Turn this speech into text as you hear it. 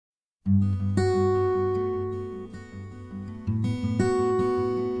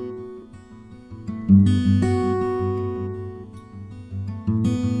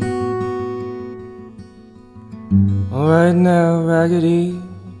Alright now, Raggedy,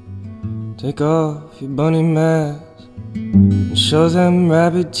 take off your bunny mask and show them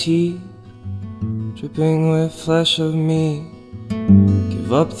rabbit teeth dripping with flesh of me.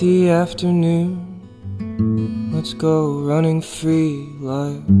 Give up the afternoon, let's go running free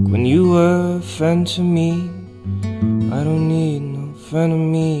like when you were a friend to me. I don't need no friend of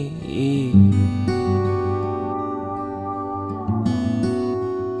me.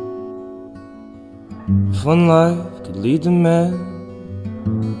 If one life could lead the men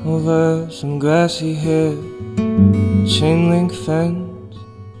over some grassy hill, a chain link fence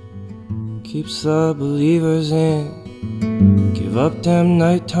keeps the believers in. Give up them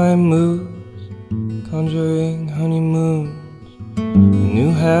nighttime moves, conjuring honeymoons. We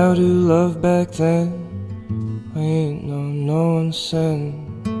knew how to love back then, I ain't known no one since.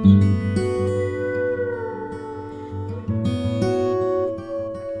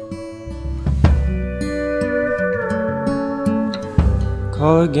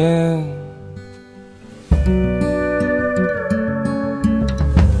 Call again.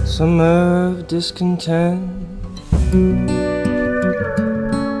 Summer of discontent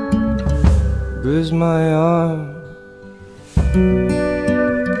bruised my arm.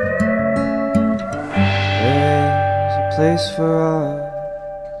 There's a place for us.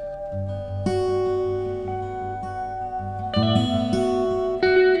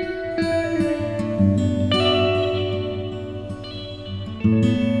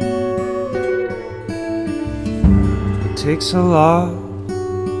 It takes a lot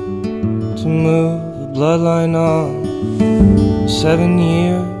to move the bloodline on. 7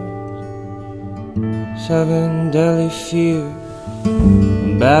 years, 7 deadly fears.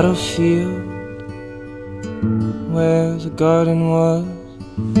 A battlefield where the garden was.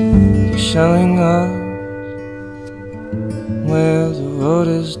 They're shelling us where the road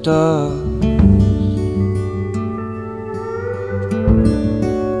is dark.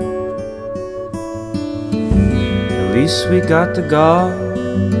 At least we got the gall.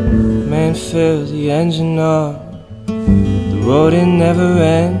 Man, fill the engine up. The road it never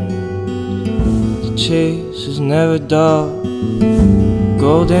ends. The chase is never dull.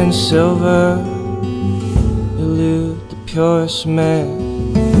 Gold and silver elude the purest men.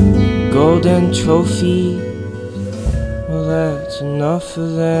 Golden trophy, well that's enough for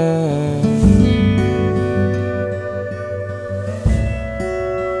them.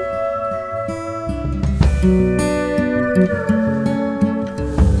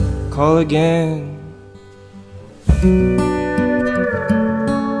 Call again.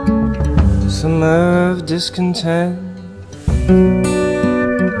 Summer of discontent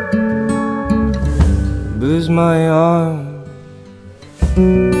bruised my arm.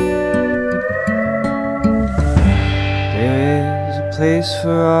 There is a place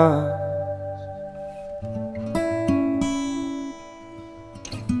for us.